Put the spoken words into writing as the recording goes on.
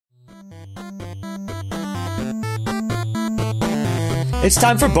It's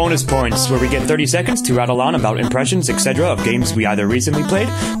time for bonus points, where we get 30 seconds to rattle on about impressions, etc. of games we either recently played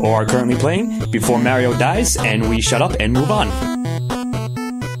or are currently playing before Mario dies, and we shut up and move on.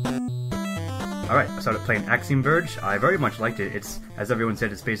 Alright, I started playing Axiom Verge. I very much liked it. It's, as everyone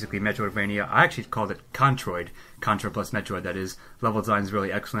said, it's basically Metroidvania. I actually called it Controid. Contra plus Metroid, that is. Level design is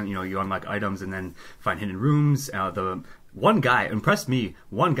really excellent. You know, you unlock items and then find hidden rooms. The one guy impressed me.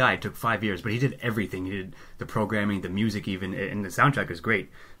 One guy took 5 years, but he did everything. He did the programming, the music even, and the soundtrack is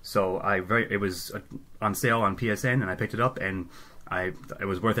great. So it was on sale on PSN, and I picked it up, and it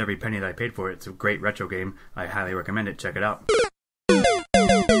was worth every penny that I paid for it. It's a great retro game. I highly recommend it. Check it out.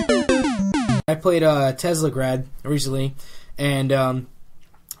 I played Teslagrad recently, and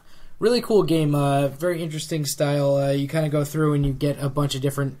really cool game. Very interesting style. You kind of go through and you get a bunch of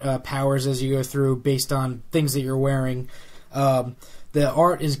different powers as you go through based on things that you're wearing. The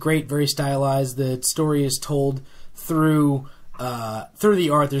art is great, very stylized. The story is told through the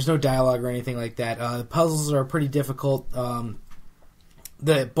art. There's no dialogue or anything like that. The puzzles are pretty difficult.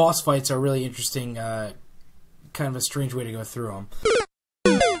 The boss fights are really interesting. Kind of a strange way to go through them.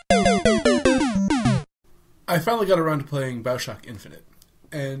 I finally got around to playing Bioshock Infinite,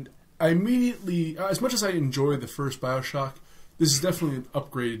 and I immediately, as much as I enjoyed the first Bioshock, this is definitely an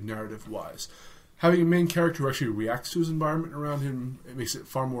upgrade narrative-wise. Having a main character who actually reacts to his environment around him, it makes it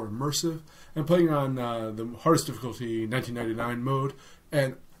far more immersive, and playing on the hardest difficulty, 1999 mode,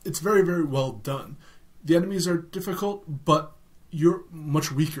 and it's very, very well done. The enemies are difficult, but you're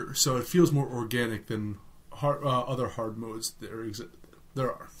much weaker, so it feels more organic than other hard modes there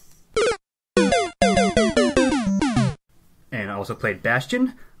are. And I also played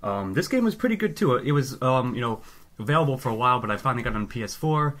Bastion. This game was pretty good too. It was available for a while, but I finally got it on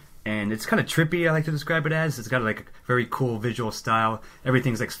PS4, and it's kind of trippy. I like to describe it as. It's got like a very cool visual style.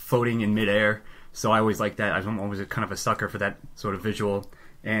 Everything's like floating in midair, so I always like that. I'm always kind of a sucker for that sort of visual.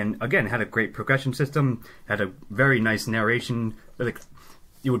 And again, had a great progression system. Had a very nice narration. Like,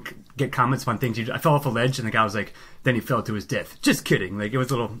 you would get comments on things. I fell off a ledge, and the guy was like, then he fell to his death. Just kidding. Like, it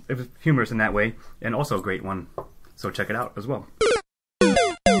was humorous in that way, and also a great one. So check it out as well.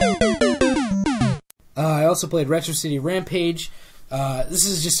 I also played Retro City Rampage. This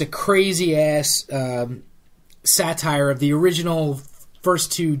is just a crazy-ass satire of the original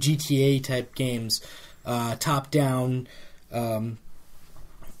first two GTA-type games. Top-down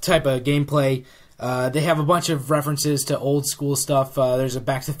type of gameplay. They have a bunch of references to old-school stuff. There's a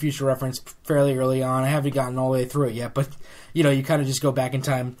Back to the Future reference fairly early on. I haven't gotten all the way through it yet, but you kind of just go back in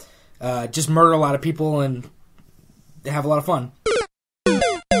time, just murder a lot of people, and have a lot of fun.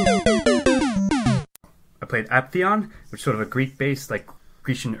 I played Apotheon, which is sort of a Greek-based, like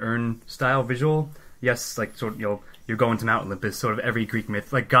Grecian urn style visual. Yes, like sort of, you're going to Mount Olympus, sort of every Greek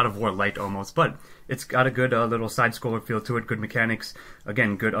myth, like God of War light almost. But it's got a good little side scroller feel to it, good mechanics,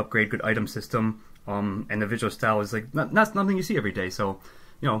 again, good upgrade, good item system, and the visual style is like that's nothing you see every day. So,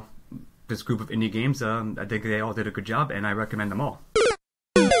 this group of indie games, I think they all did a good job, and I recommend them all.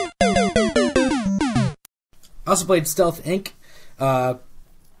 I also played Stealth Inc.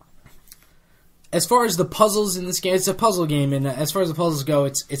 As far as the puzzles in this game, it's a puzzle game, and as far as the puzzles go,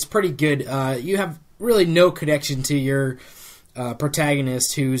 it's pretty good. You have really no connection to your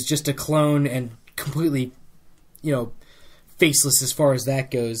protagonist, who's just a clone and completely, faceless as far as that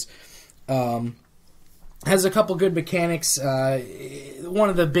goes. Has a couple good mechanics. One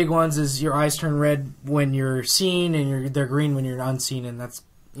of the big ones is your eyes turn red when you're seen, and they're green when you're unseen, and that's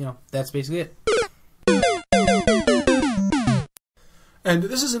basically it. And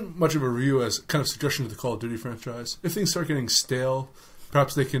this isn't much of a review as kind of suggestion to the Call of Duty franchise. If things start getting stale,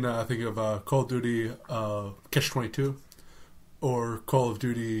 perhaps they can think of Call of Duty Catch-22, or Call of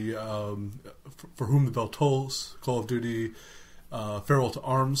Duty For Whom the Bell Tolls, Call of Duty Farewell to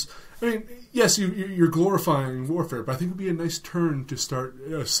Arms. I mean, yes, you're glorifying warfare, but I think it would be a nice turn to start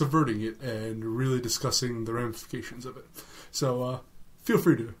subverting it and really discussing the ramifications of it. So feel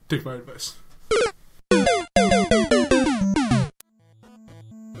free to take my advice.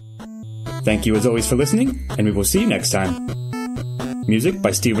 Thank you as always for listening, and we will see you next time. Music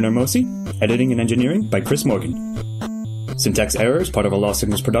by Stephen Hermosi, editing and engineering by Chris Morgan. Syntax errors part of a Lost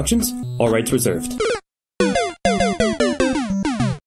Signals Productions, all rights reserved.